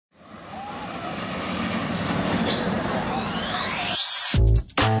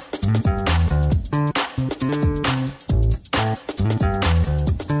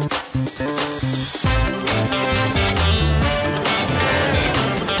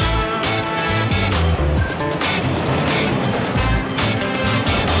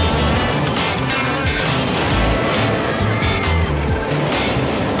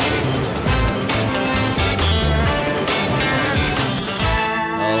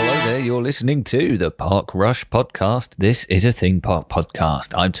you're listening to the Park Rush podcast. This is a theme park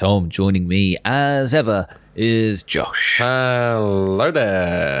podcast. I'm Tom. Joining me, as ever, is Josh. Hello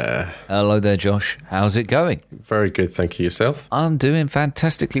there. Hello there, Josh. How's it going? Very good, thank you. Yourself? I'm doing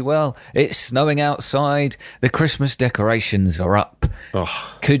fantastically well. It's snowing outside. The Christmas decorations are up.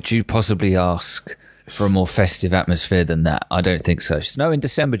 Oh, Could you possibly ask for a more festive atmosphere than that? I don't think so. Snow in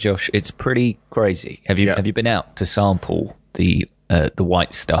December, Josh. It's pretty crazy. Have you been out to sample the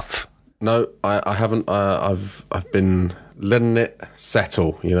white stuff? no, I haven't. I've been letting it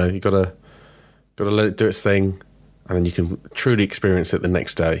settle. You know, you gotta let it do its thing, and then you can truly experience it the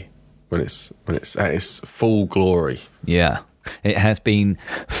next day when it's at its full glory. Yeah. It has been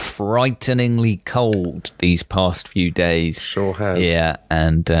frighteningly cold these past few days. Sure has. Yeah,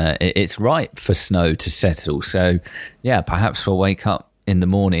 and it's ripe for snow to settle. So, yeah, perhaps we'll wake up in the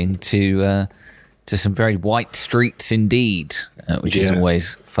morning to some very white streets indeed, which is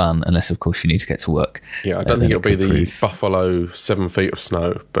always fun, unless, of course, you need to get to work. Yeah, I don't think it'll be the Buffalo 7 feet of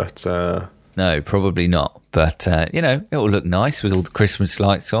snow, but... No, probably not. But, it'll look nice with all the Christmas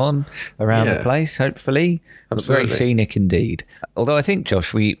lights on around the place, hopefully. Absolutely. Very scenic indeed. Although I think,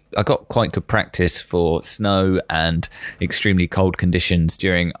 Josh, I got quite good practice for snow and extremely cold conditions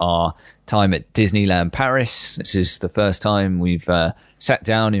during our time at Disneyland Paris. This is the first time we've sat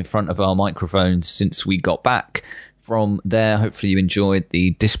down in front of our microphones since we got back from there. Hopefully you enjoyed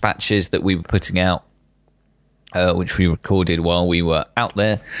the dispatches that we were putting out, which we recorded while we were out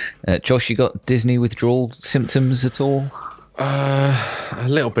there. Josh, you got Disney withdrawal symptoms at all? A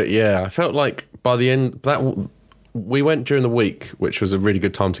little bit, yeah. I felt like by the end that we went during the week, which was a really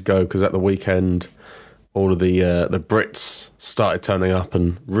good time to go because at the weekend, all of the Brits started turning up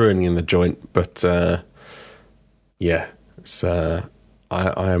and ruining the joint. But it's I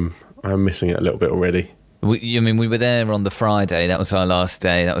am missing it a little bit already. We were there on the Friday. That was our last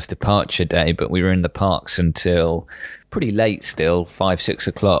day. That was departure day. But we were in the parks until pretty late still, 5-6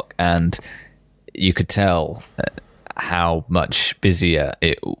 o'clock. And you could tell how much busier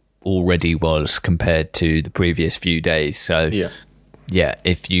it already was compared to the previous few days. So, yeah,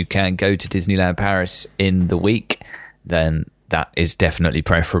 if you can go to Disneyland Paris in the week, then that is definitely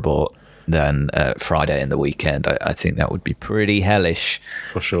preferable than Friday and the weekend. I think that would be pretty hellish.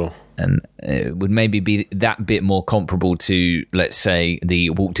 For sure. And it would maybe be that bit more comparable to, let's say,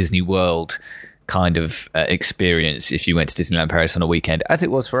 the Walt Disney World kind of experience if you went to Disneyland Paris on a weekend, as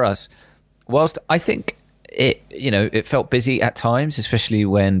it was for us. Whilst I think it felt busy at times, especially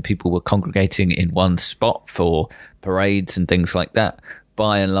when people were congregating in one spot for parades and things like that.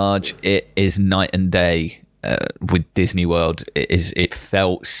 By and large, it is night and day with Disney World. It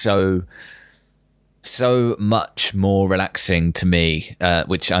felt so much more relaxing to me,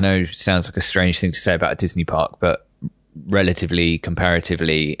 which I know sounds like a strange thing to say about a Disney park, but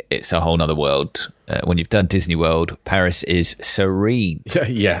comparatively, it's a whole nother world. When you've done Disney World, Paris is serene.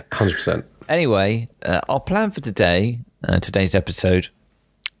 Yeah, 100%. Anyway, our plan for today's episode,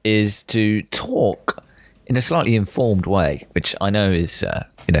 is to talk in a slightly informed way, which I know is,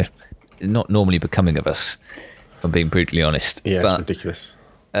 not normally becoming of us, if I'm being brutally honest. Yeah, it's ridiculous.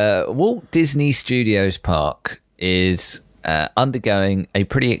 Walt Disney Studios Park is undergoing a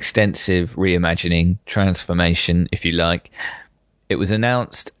pretty extensive reimagining, transformation, if you like. It was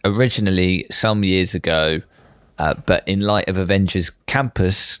announced originally some years ago, but in light of Avengers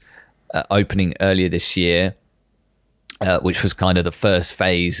Campus opening earlier this year, which was kind of the first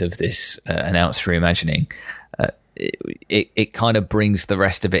phase of this announced reimagining, it kind of brings the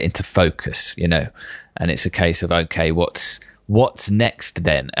rest of it into focus, and it's a case of, okay, what's next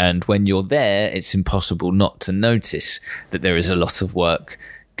then? And when you're there, it's impossible not to notice that there is a lot of work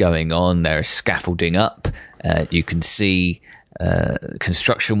going on. There is scaffolding up. You can see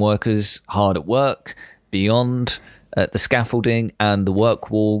construction workers hard at work beyond the scaffolding and the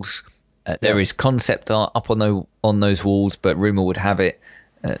work walls. There is concept art up on those walls, but rumour would have it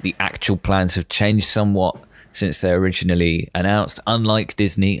the actual plans have changed somewhat since they originally announced. Unlike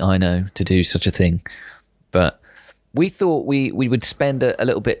Disney, I know, to do such a thing. But we thought we would spend a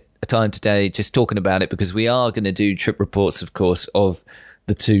little bit of time today just talking about it, because we are going to do trip reports, of course, of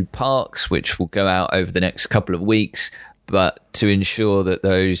the two parks, which will go out over the next couple of weeks. But to ensure that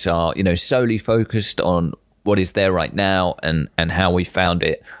those are, solely focused on what is there right now and how we found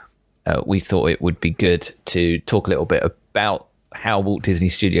it, we thought it would be good to talk a little bit about how Walt Disney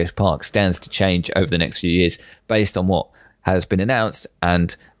Studios Park stands to change over the next few years based on what has been announced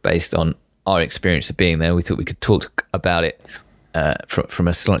and based on our experience of being there. We thought we could talk about it from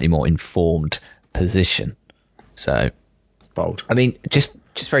a slightly more informed position. So, bold. I mean, just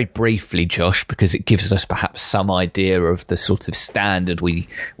just very briefly, Josh, because it gives us perhaps some idea of the sort of standard we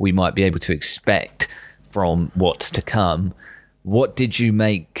might be able to expect from what's to come. What did you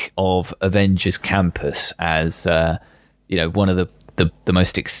make of Avengers Campus as one of the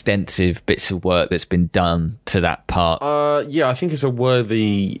most extensive bits of work that's been done to that park? Yeah, I think it's a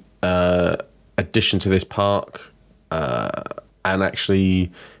worthy addition to this park, and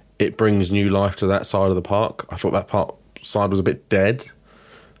actually it brings new life to that side of the park. I thought that park side was a bit dead.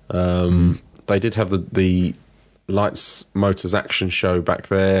 They did have the Lights Motors Action show back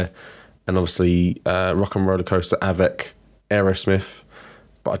there, and obviously Rock and Roller Coaster, Avec, Aerosmith,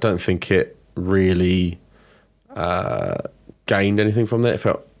 but I don't think it really gained anything from there. It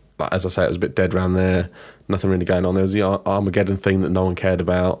felt like, as I say, it was a bit dead around there. Nothing really going on. There was the Armageddon thing that no one cared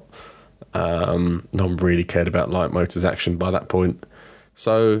about. No one really cared about Light Motors Action by that point.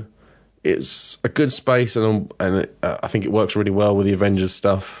 So it's a good space, and I think it works really well with the Avengers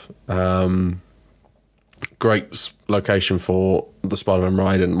stuff. Great location for the Spider-Man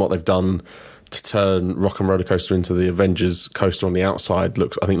ride, and what they've done to turn Rock and Roller Coaster into the Avengers coaster on the outside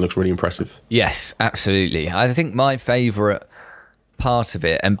looks really impressive. Yes, absolutely. I think my favourite part of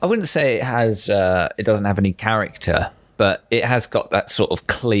it, and I wouldn't say it doesn't have any character, but it has got that sort of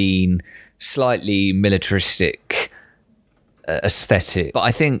clean, slightly militaristic aesthetic. But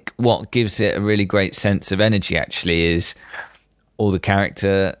I think what gives it a really great sense of energy actually is all the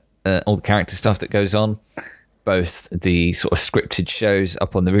character stuff that goes on, both the sort of scripted shows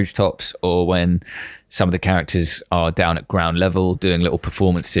up on the rooftops, or when some of the characters are down at ground level doing little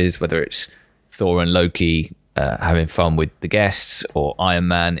performances, whether it's Thor and Loki having fun with the guests, or Iron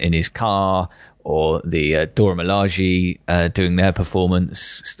Man in his car, or the Dora Milaje doing their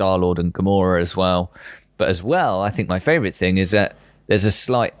performance, Star-Lord and Gamora as well. But as well, I think my favourite thing is that there's a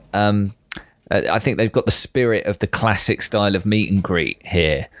slight... I think they've got the spirit of the classic style of meet and greet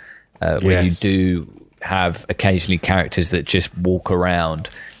here, where you do have occasionally characters that just walk around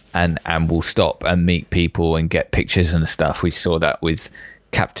and will stop and meet people and get pictures and stuff. We saw that with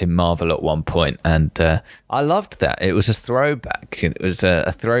Captain Marvel at one point, and I loved that. It was a throwback. It was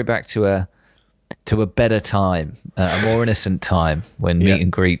a throwback to a better time, a more innocent time when meet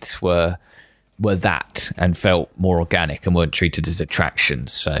and greets were that and felt more organic and weren't treated as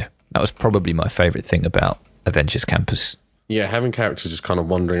attractions. So that was probably my favourite thing about Avengers Campus. Yeah, having characters just kind of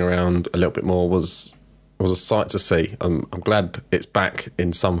wandering around a little bit more was a sight to see. I'm glad it's back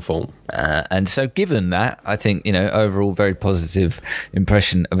in some form. And so given that, I think, overall very positive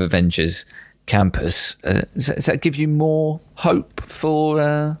impression of Avengers Campus. Does that give you more hope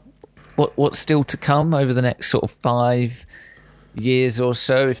for what's still to come over the next sort of 5 years or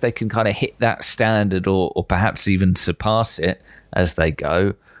so, if they can kind of hit that standard or perhaps even surpass it as they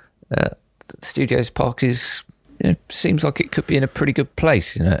go? Studios Park seems like it could be in a pretty good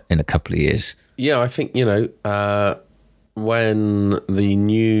place in a couple of years. Yeah, I think, when the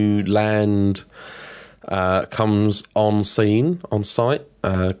new land comes on site,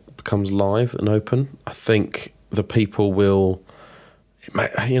 becomes live and open, I think the people will,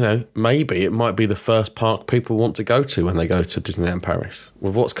 maybe it might be the first park people want to go to when they go to Disneyland Paris.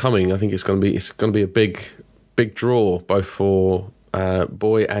 With what's coming, I think it's going to be a big draw, both for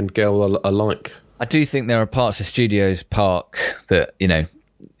boy and girl alike. I do think there are parts of Studios Park that,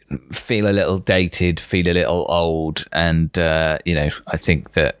 feel a little dated, feel a little old, and I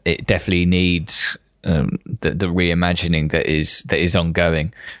think that it definitely needs the reimagining that is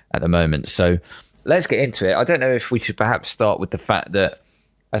ongoing at the moment. So let's get into it. I don't know if we should perhaps start with the fact that,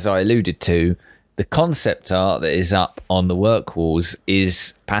 as I alluded to, the concept art that is up on the work walls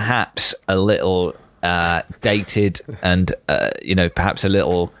is perhaps a little dated and perhaps a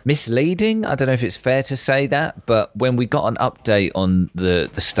little misleading. I don't know if it's fair to say that, but when we got an update on the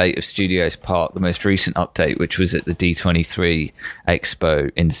state of Studios Park, the most recent update, which was at the D23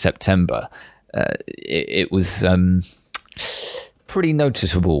 Expo in September, it was pretty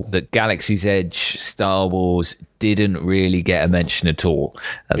noticeable that Galaxy's Edge Star Wars didn't really get a mention at all.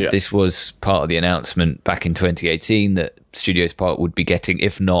 This was part of the announcement back in 2018 that Studios Park would be getting,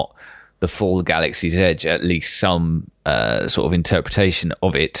 if not the full Galaxy's Edge, at least some sort of interpretation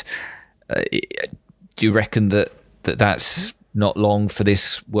of it. Do you reckon that's not long for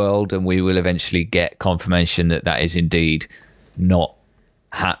this world, and we will eventually get confirmation that is indeed not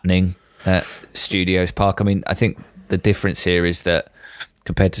happening at Studios Park? I mean, I think the difference here is that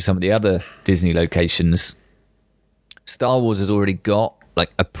compared to some of the other Disney locations, Star Wars has already got like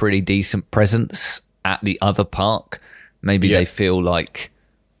a pretty decent presence at the other park. Maybe they feel like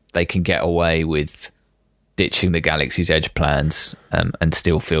they can get away with ditching the Galaxy's Edge plans and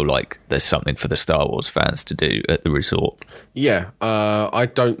still feel like there's something for the Star Wars fans to do at the resort. Yeah, I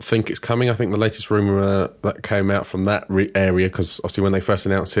don't think it's coming. I think the latest rumour that came out from that area, because obviously when they first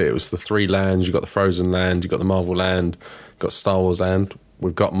announced it, it was the 3 lands. You got the Frozen land, you got the Marvel land, you got Star Wars land.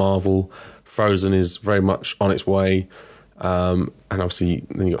 We've got Marvel. Frozen is very much on its way. And obviously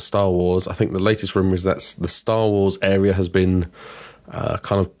then you got Star Wars. I think the latest rumour is that the Star Wars area has been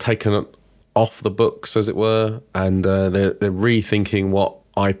kind of taken off the books, as it were, and they're rethinking what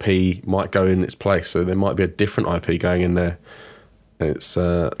IP might go in its place. So there might be a different IP going in there. It's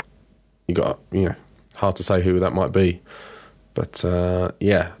hard to say who that might be, but I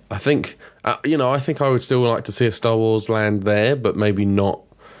think I think I would still like to see a Star Wars land there, but maybe not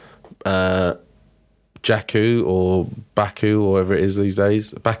Jakku or Baku or whatever it is these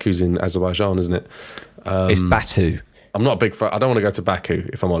days. Baku's in Azerbaijan, isn't it? It's Batu. I'm not a big fan. I don't want to go to Baku,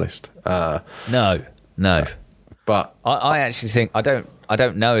 if I'm honest. No. But I actually think I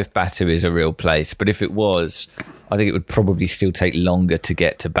don't know if Batu is a real place, but if it was, I think it would probably still take longer to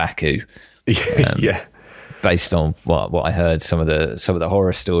get to Baku. Yeah. Based on what I heard, some of the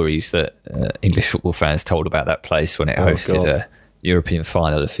horror stories that English football fans told about that place when it hosted a European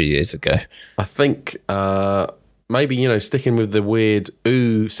final a few years ago. I think maybe, sticking with the weird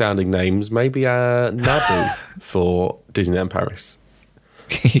sounding names, maybe Naboo for Disneyland Paris.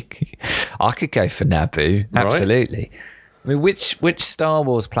 I could go for Naboo, absolutely. Right? I mean, which Star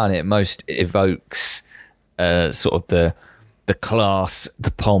Wars planet most evokes sort of the class,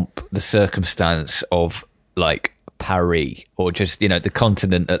 the pomp, the circumstance of like Paris, or just, the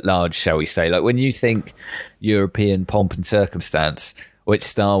continent at large, shall we say? Like when you think European pomp and circumstance, which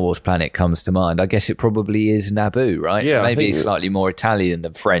Star Wars planet comes to mind? I guess it probably is Naboo, right? Yeah, maybe it's slightly more Italian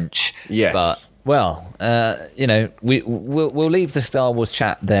than French. Yes, but we'll leave the Star Wars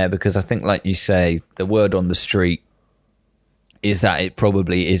chat there, because I think, like you say, the word on the street is that it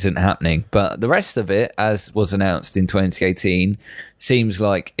probably isn't happening. But the rest of it, as was announced in 2018, seems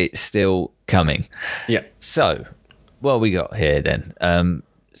like it's still coming. Yeah. So, what we got here then?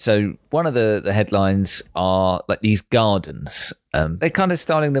 So one of the headlines are like these gardens. They're kind of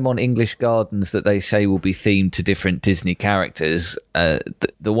styling them on English gardens that they say will be themed to different Disney characters.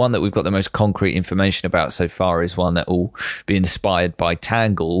 The one that we've got the most concrete information about so far is one that will be inspired by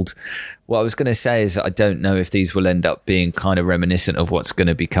Tangled. What I was going to say is that I don't know if these will end up being kind of reminiscent of what's going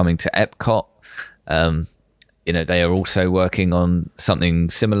to be coming to Epcot. They are also working on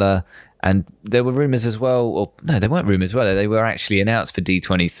something similar. And there were rumours as well, or no, they weren't rumours, were they? They were actually announced for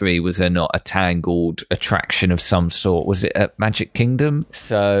D23. Was there not a Tangled attraction of some sort? Was it at Magic Kingdom?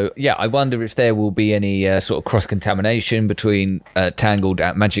 So, yeah, I wonder if there will be any sort of cross-contamination between Tangled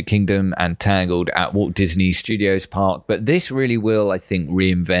at Magic Kingdom and Tangled at Walt Disney Studios Park. But this really will, I think,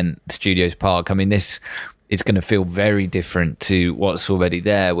 reinvent Studios Park. I mean, this is going to feel very different to what's already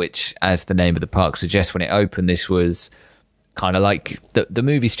there, which, as the name of the park suggests, when it opened, this was kind of like the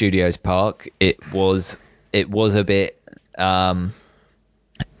movie Studios Park. It was a bit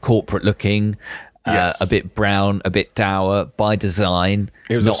corporate looking, a bit brown, a bit dour by design.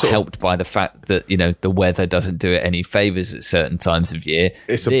 It was not helped by the fact that the weather doesn't do it any favors at certain times of year.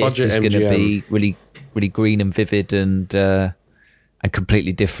 It's a budget MGM. This is going to be really, really green and vivid and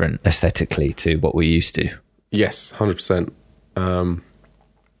completely different aesthetically to what we're used to. Yes, 100%.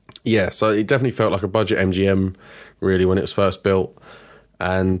 So it definitely felt like a budget MGM, really, when it was first built.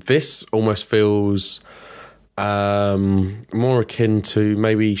 And this almost feels more akin to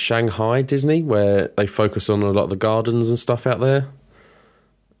maybe Shanghai Disney, where they focus on a lot of the gardens and stuff out there.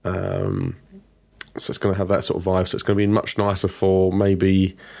 So it's going to have that sort of vibe. So it's going to be much nicer for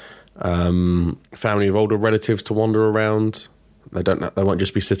maybe family of older relatives to wander around. They won't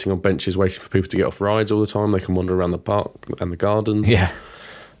just be sitting on benches waiting for people to get off rides all the time. They can wander around the park and the gardens. Yeah.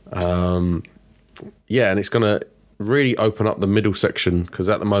 And it's going to really open up the middle section, because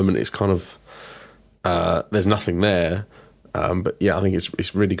at the moment it's kind of there's nothing there. But yeah, I think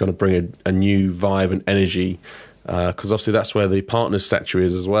it's really going to bring a new vibe and energy, because obviously that's where the Partners statue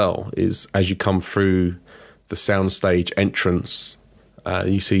is as well. Is as you come through the soundstage entrance,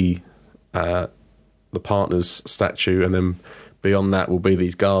 you see the Partners statue, and then beyond that will be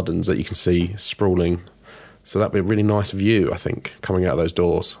these gardens that you can see sprawling. So that'd be a really nice view, I think, coming out of those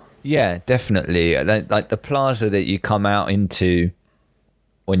doors. Yeah, definitely. Like the plaza that you come out into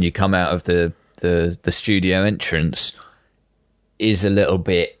when you come out of the studio entrance is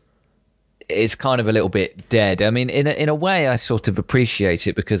it's kind of a little bit dead. I mean, in a way, I sort of appreciate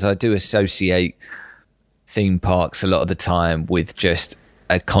it, because I do associate theme parks a lot of the time with just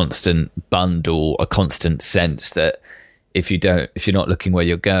a constant bundle, a constant sense that if you're not looking where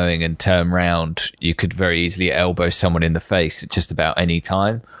you're going and turn round, you could very easily elbow someone in the face at just about any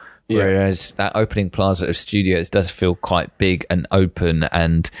time. Yeah. Whereas that opening plaza of studios does feel quite big and open,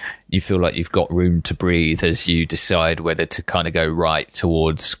 and you feel like you've got room to breathe as you decide whether to kind of go right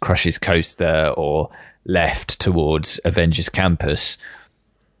towards Crush's Coaster or left towards Avengers Campus.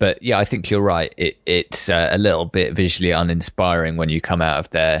 But yeah, I think you're right. It's a little bit visually uninspiring when you come out of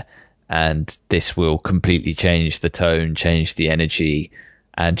there, and this will completely change the tone, change the energy,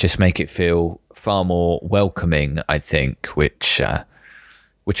 and just make it feel far more welcoming, I think, which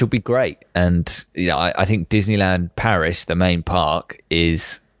will be great. And I think Disneyland Paris, the main park,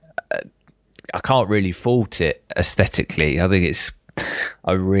 is I can't really fault it aesthetically. I think it's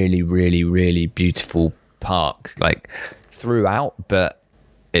a really, really, really beautiful park, like throughout, but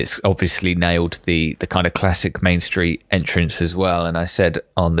it's obviously nailed the kind of classic Main Street entrance as well. And I said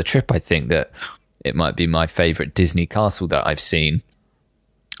on the trip, I think that it might be my favorite Disney castle that I've seen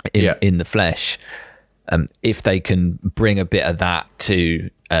in the flesh. If they can bring a bit of that to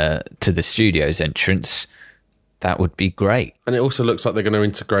the studio's entrance, that would be great. And it also looks like they're going to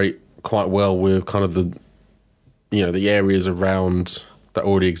integrate quite well with kind of the areas around that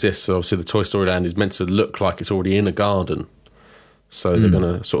already exist. So obviously the Toy Story Land is meant to look like it's already in a garden. So they're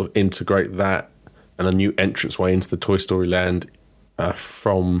going to sort of integrate that and a new entranceway into the Toy Story Land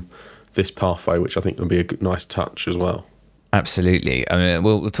from this pathway, which I think will be a nice touch as well. Absolutely. I mean,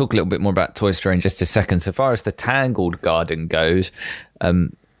 we'll talk a little bit more about Toy Story in just a second. So far as the Tangled Garden goes,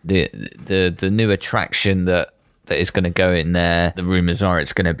 the new attraction that is going to go in there, the rumours are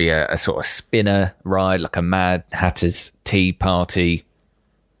it's going to be a sort of spinner ride, like a Mad Hatter's Tea Party,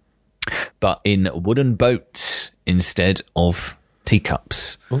 but in wooden boats instead of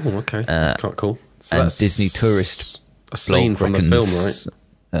teacups. Oh, okay. That's quite cool. So and that's Disney Tourist a scene from the film,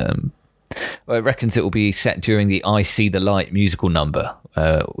 right? Well, it reckons it will be set during the I See the Light musical number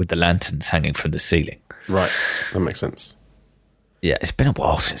with the lanterns hanging from the ceiling. Right, that makes sense. Yeah, it's been a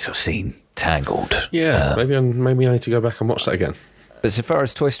while since I've seen Tangled. Yeah, maybe I need to go back and watch that again. But so far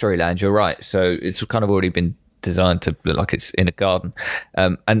as Toy Story Land, you're right. So it's kind of already been designed to look like it's in a garden.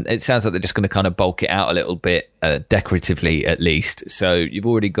 And it sounds like they're just going to kind of bulk it out a little bit, decoratively at least. So you've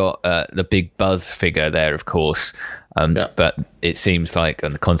already got the big Buzz figure there, of course. But it seems like,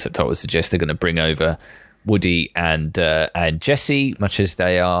 and the concept art would suggest, they're going to bring over Woody and Jessie, much as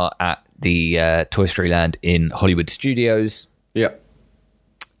they are at the Toy Story Land in Hollywood Studios. Yeah.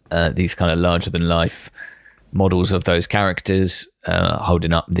 These kind of larger-than-life models of those characters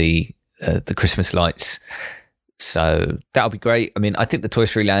holding up the Christmas lights. So that'll be great. I mean, I think the Toy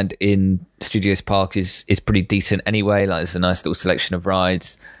Story Land in Studios Park is pretty decent anyway. Like, there's a nice little selection of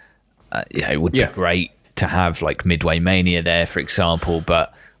rides. It would be great to have like Midway Mania there, for example,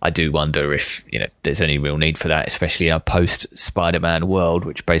 but I do wonder if there's any real need for that, especially in a post-Spider-Man world,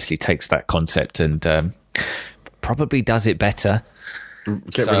 which basically takes that concept and probably does it better.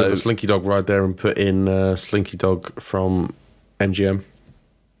 Get rid of the Slinky Dog ride there and put in Slinky Dog from MGM.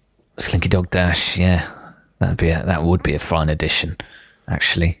 Slinky Dog Dash, yeah, that would be a fine addition,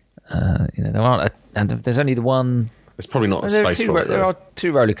 actually. There aren't, and there's only the one. It's probably not a space for it. There are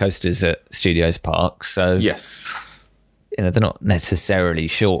two roller coasters at Studios Park, so yes, they're not necessarily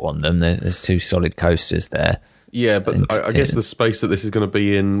short on them. There's two solid coasters there. Yeah, but I guess the space that this is going to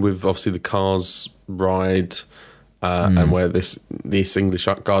be in, with obviously the Cars ride, and where this English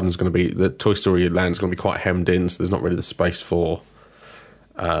Garden is going to be, the Toy Story Land is going to be quite hemmed in, so there's not really the space for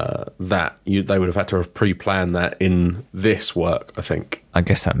that. They would have had to have pre-planned that in this work, I think. I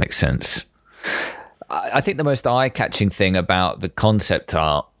guess that makes sense. I think the most eye-catching thing about the concept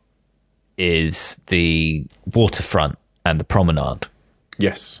art is the waterfront and the promenade.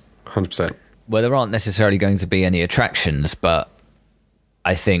 Yes, 100%. Well, there aren't necessarily going to be any attractions, but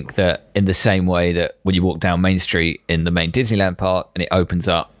I think that in the same way that when you walk down Main Street in the main Disneyland park and it opens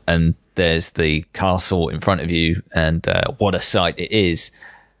up and there's the castle in front of you and what a sight it is,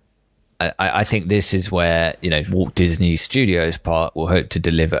 I think this is where Walt Disney Studios Park will hope to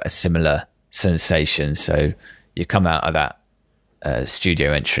deliver a similar sensation. So you come out of that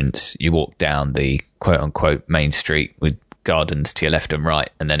studio entrance, you walk down the quote-unquote main street with gardens to your left and right,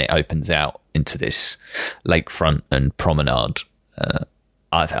 and then it opens out into this lakefront and promenade.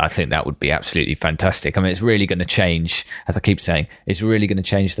 I think that would be absolutely fantastic. I mean, it's really going to change, as I keep saying, it's really going to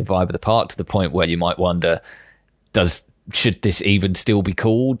change the vibe of the park to the point where you might wonder, should this even still be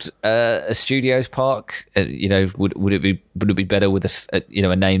called a Studios Park? Would it be better with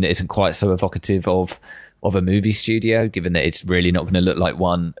a name that isn't quite so evocative of a movie studio, given that it's really not going to look like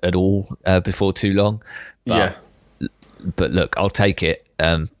one at all before too long? But look, I'll take it.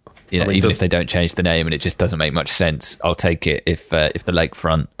 You know, even if they don't change the name and it just doesn't make much sense, I'll take it if the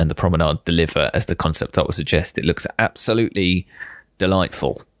lakefront and the promenade deliver as the concept art would suggest. It looks absolutely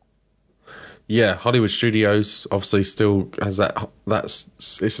delightful. Yeah, Hollywood Studios obviously still has that.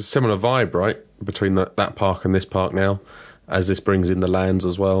 It's a similar vibe, right, between that park and this park now, as this brings in the lands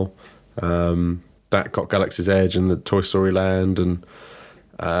as well. That got Galaxy's Edge and the Toy Story Land, and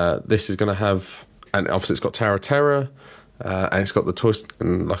this is going to have, and obviously it's got Tower of Terror, and it's got the Toy,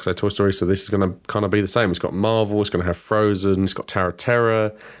 and like I say, Toy Story. So this is going to kind of be the same. It's got Marvel. It's going to have Frozen. It's got Tower of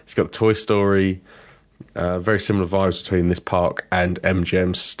Terror. It's got the Toy Story. Very similar vibes between this park and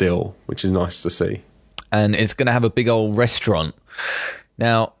MGM still, which is nice to see. And it's going to have a big old restaurant.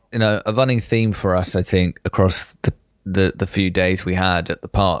 Now, you know, a running theme for us, I think, across the few days we had at the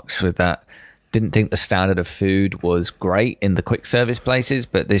parks with that. Didn't think the standard of food was great in the quick service places,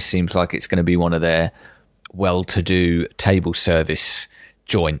 but this seems like it's going to be one of their well-to-do table service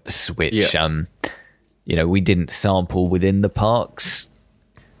joints, which, you know, we didn't sample within the parks.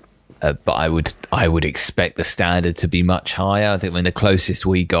 But I would expect the standard to be much higher. I think when the closest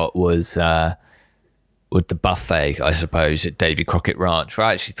we got was with the buffet, I suppose, at Davy Crockett Ranch, where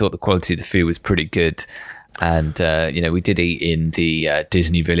I actually thought the quality of the food was pretty good. And, you know, we did eat in the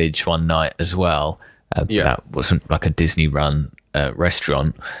Disney Village one night as well. But that wasn't like a Disney-run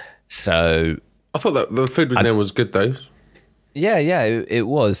restaurant. So I thought that the food with them was good, though. Yeah, it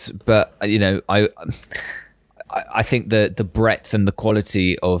was. But, you know, I think the breadth and the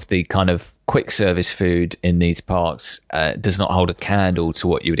quality of the kind of quick service food in these parks does not hold a candle to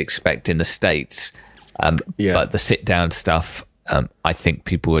what you would expect in the States. But the sit-down stuff, I think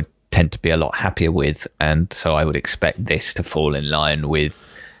people would tend to be a lot happier with. And so I would expect this to fall in line with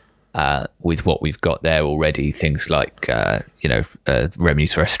what we've got there already. Things like,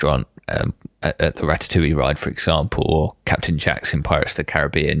 Remy's restaurant at the Ratatouille ride, for example, or Captain Jack's in Pirates of the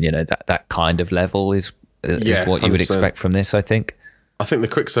Caribbean. You know, that kind of level is what you 100%. Would expect from this, I think. I think the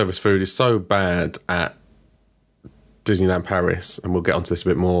quick service food is so bad at Disneyland Paris, and we'll get onto this a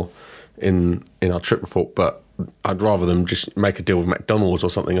bit more in our trip report, but I'd rather them just make a deal with McDonald's or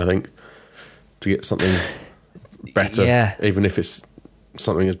something, I think, to get something better. Yeah. Even if it's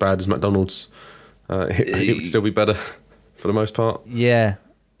something as bad as McDonald's, it would still be better for the most part. Yeah.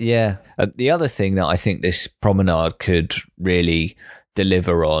 The other thing that I think this promenade could really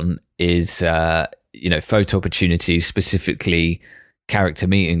deliver on is photo opportunities, specifically character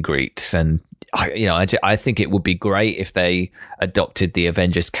meet and greets. And I think it would be great if they adopted the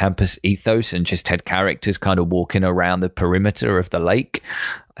Avengers campus ethos and just had characters kind of walking around the perimeter of the lake.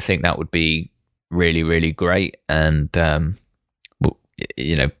 I think that would be really, really great. And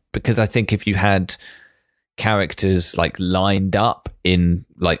because I think if you had characters like lined up in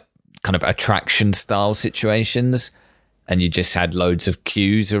like kind of attraction style situations, and you just had loads of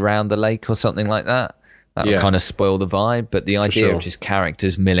queues around the lake or something like that, that would kind of spoil the vibe. But the idea of just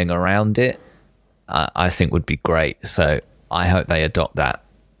characters milling around it, I think would be great. So I hope they adopt that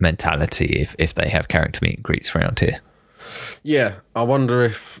mentality if they have character meet and greets around here. Yeah, I wonder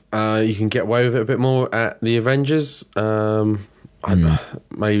if you can get away with it a bit more at the Avengers. Maybe,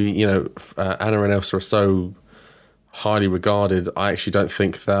 Anna and Elsa are so highly regarded. I actually don't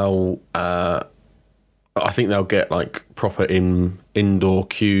think they'll... I think they'll get like proper indoor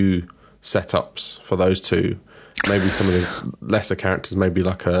queue setups for those two. Maybe some of these lesser characters, maybe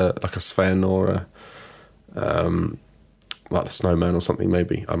like a Sven or like the Snowman or something.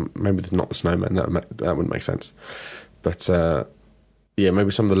 Maybe there's not the Snowman. That wouldn't make sense. But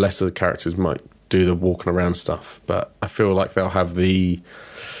maybe some of the lesser characters might do the walking around stuff. But I feel like they'll have the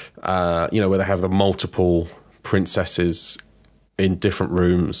where they have the multiple princesses in different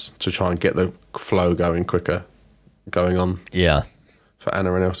rooms to try and get the flow going on. Yeah. For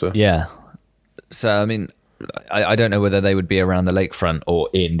Anna and Elsa. Yeah. So, I mean, I don't know whether they would be around the lakefront or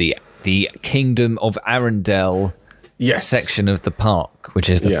in the Kingdom of Arendelle section of the park, which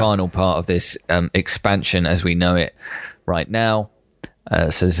is the final part of this expansion as we know it right now.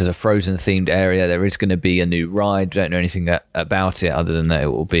 So this is a Frozen-themed area. There is going to be a new ride. Don't know anything about it other than that it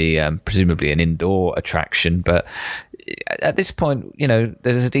will be presumably an indoor attraction. But at this point,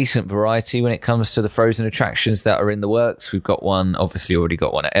 there's a decent variety when it comes to the Frozen attractions that are in the works. We've got one, obviously already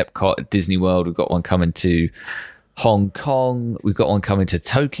got one at Epcot, at Disney World. We've got one coming to Hong Kong. We've got one coming to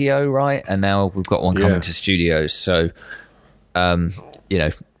Tokyo, right? And now we've got one coming to Studios. So,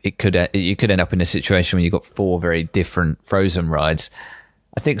 you could end up in a situation where you've got 4 very different Frozen rides.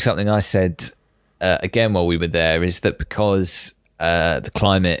 I think something I said again while we were there is that because the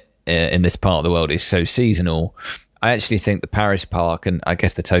climate in this part of the world is so seasonal, I actually think the Paris park, and I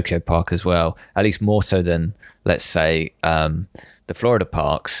guess the Tokyo park as well, at least more so than, let's say, the Florida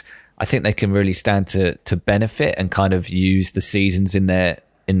parks, I think they can really stand to benefit and kind of use the seasons in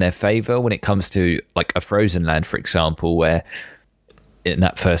their favor when it comes to like a Frozen Land, for example, where in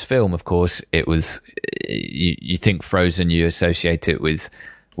that first film, of course, it was you think Frozen, you associate it with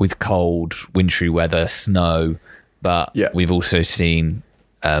cold, wintry weather, snow, but we've also seen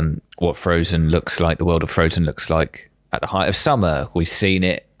what Frozen looks like, the world of Frozen looks like at the height of summer. We've seen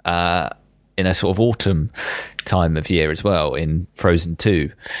it in a sort of autumn time of year as well in Frozen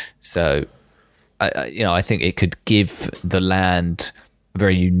 2. So, I think it could give the land a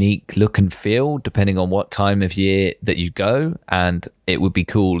very unique look and feel depending on what time of year that you go, and it would be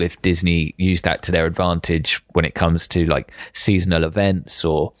cool if Disney used that to their advantage when it comes to like seasonal events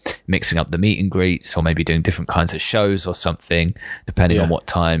or mixing up the meet and greets or maybe doing different kinds of shows or something depending on what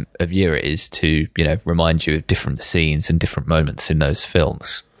time of year it is to remind you of different scenes and different moments in those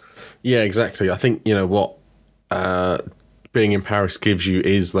films. Yeah, exactly. I think what being in Paris gives you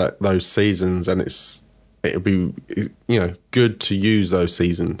is that those seasons, and it'll be good to use those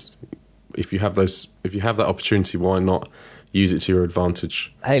seasons. If you have that opportunity, why not use it to your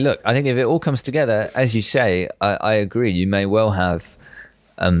advantage? Hey, look, I think if it all comes together, as you say, I agree. You may well have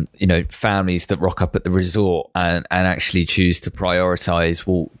families that rock up at the resort and actually choose to prioritize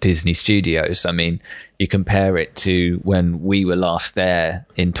Walt Disney Studios. I mean, you compare it to when we were last there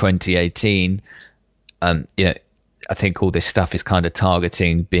in 2018. I think all this stuff is kind of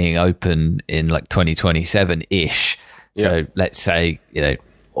targeting being open in like 2027-ish. So let's say,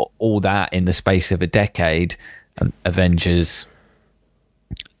 all that in the space of a decade, Avengers,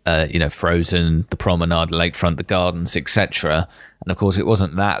 Frozen, the Promenade, Lakefront, the Gardens, etc. And of course, it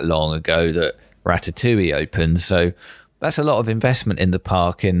wasn't that long ago that Ratatouille opened. So that's a lot of investment in the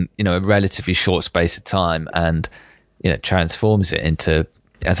park in, a relatively short space of time, and, transforms it into,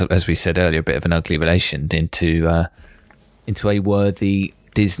 as we said earlier, a bit of an ugly relation into a worthy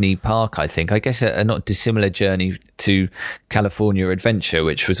Disney park, I think. I guess a not dissimilar journey to California Adventure,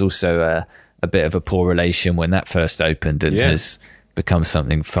 which was also a bit of a poor relation when that first opened and has become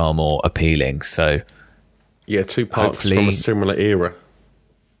something far more appealing. So, two parks from a similar era.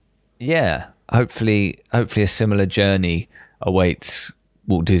 Yeah, hopefully a similar journey awaits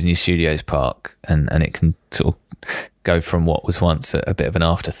Walt Disney Studios Park, and it can sort of go from what was once a bit of an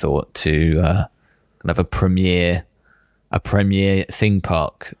afterthought to kind of a premier theme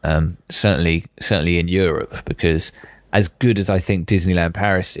park, certainly in Europe, because as good as I think Disneyland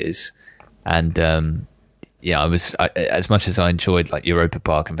Paris is, and as much as I enjoyed like Europa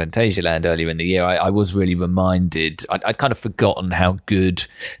Park and Phantasialand earlier in the year, I was really reminded. I'd kind of forgotten how good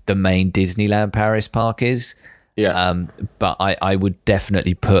the main Disneyland Paris park is. Yeah. But I would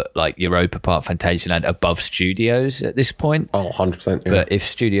definitely put like Europa Park, Phantasialand above Studios at this point. Oh, 100%. Yeah. But if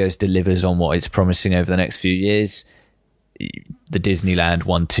Studios delivers on what it's promising over the next few years, the Disneyland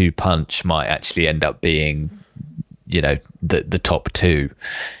 1-2 punch might actually end up being, the top two.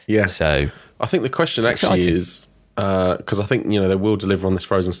 Yeah. So I think the question actually is, because I think, they will deliver on this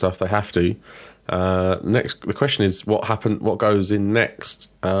Frozen stuff. They have to. The question is what goes in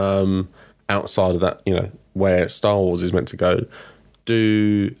next, outside of that, where Star Wars is meant to go.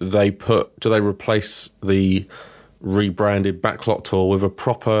 Do they replace the rebranded backlot tour with a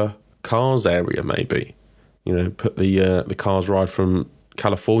proper Cars area, maybe? Put the Cars ride from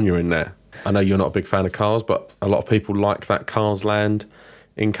California in there. I know you're not a big fan of Cars, but a lot of people like that Cars land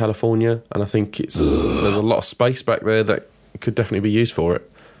in California, and I think there's a lot of space back there that could definitely be used for it.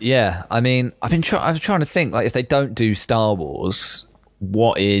 Yeah, I mean, I was trying to think, like, if they don't do Star Wars,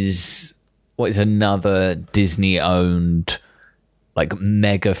 what is another Disney-owned like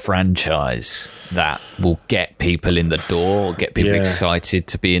mega franchise that will get people in the door, or get people excited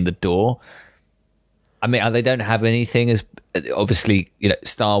to be in the door? I mean, they don't have anything as obviously,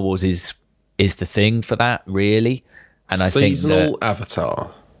 Star Wars is the thing for that, really. And I think seasonal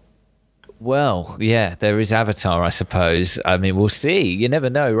Avatar. Well, yeah, there is Avatar, I suppose. I mean, we'll see. You never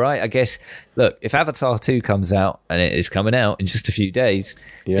know, right? I guess, look, if Avatar 2 comes out, and it is coming out in just a few days,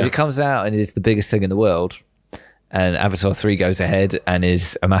 if it comes out and is the biggest thing in the world, and Avatar 3 goes ahead and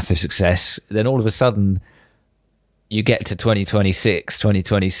is a massive success, then all of a sudden you get to 2026,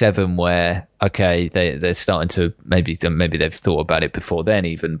 2027, where, okay, they're starting to, maybe they've thought about it before then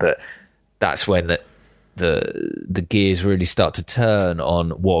even, but that's when the gears really start to turn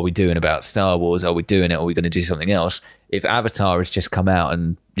on what are we doing about Star Wars? Are we doing it? Or are we going to do something else? If Avatar has just come out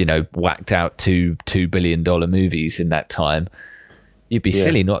and, whacked out $2 billion movies in that time, you'd be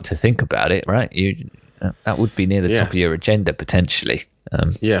silly not to think about it, right? That would be near the top of your agenda, potentially.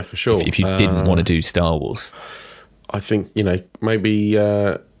 Yeah, for sure. If you didn't want to do Star Wars. I think, maybe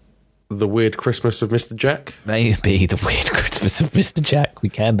the weird Christmas of Mr. Jack. Maybe the weird Christmas of Mr. Jack. We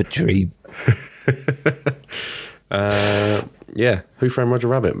can but dream. Yeah, Who Framed Roger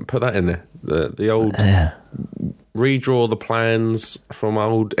Rabbit? Put that in there. The old redraw the plans from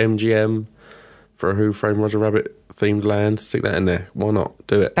old MGM for a Who Framed Roger Rabbit themed land. Stick that in there. Why not?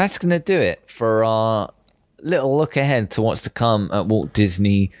 Do it. That's going to do it for our little look ahead to what's to come at Walt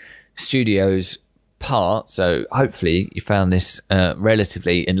Disney Studios Park. So hopefully you found this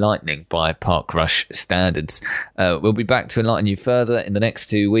relatively enlightening by Park Rush standards. We'll be back to enlighten you further in the next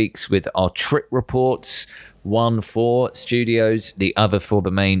 2 weeks with our trip reports. One for studios, the other for the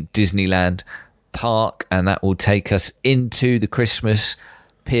main Disneyland park, and that will take us into the Christmas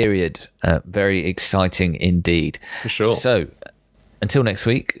period. Very exciting indeed. For sure. So until next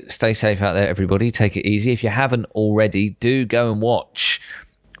week, stay safe out there, everybody. Take it easy. If you haven't already, do go and watch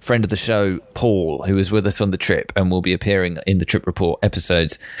friend of the show, Paul, who was with us on the trip and will be appearing in the Trip Report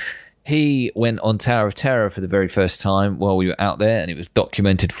episodes. He went on Tower of Terror for the very first time while we were out there, and it was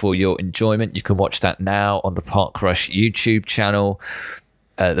documented for your enjoyment. You can watch that now on the Park Rush YouTube channel.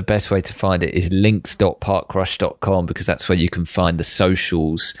 The best way to find it is links.parkrush.com, because that's where you can find the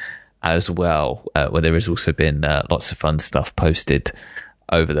socials as well, where there has also been lots of fun stuff posted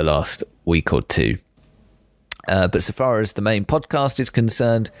over the last week or two. But so far as the main podcast is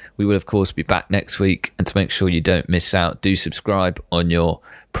concerned, we will of course be back next week, and to make sure you don't miss out, do subscribe on your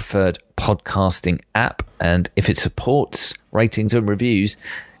preferred podcasting app, and if it supports ratings and reviews,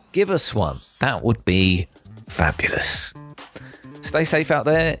 give us one. That would be fabulous. Stay safe out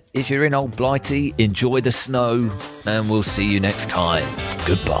there. If you're in Old Blighty, enjoy the snow, and we'll see you next time.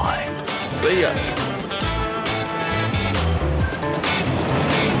 Goodbye. See ya.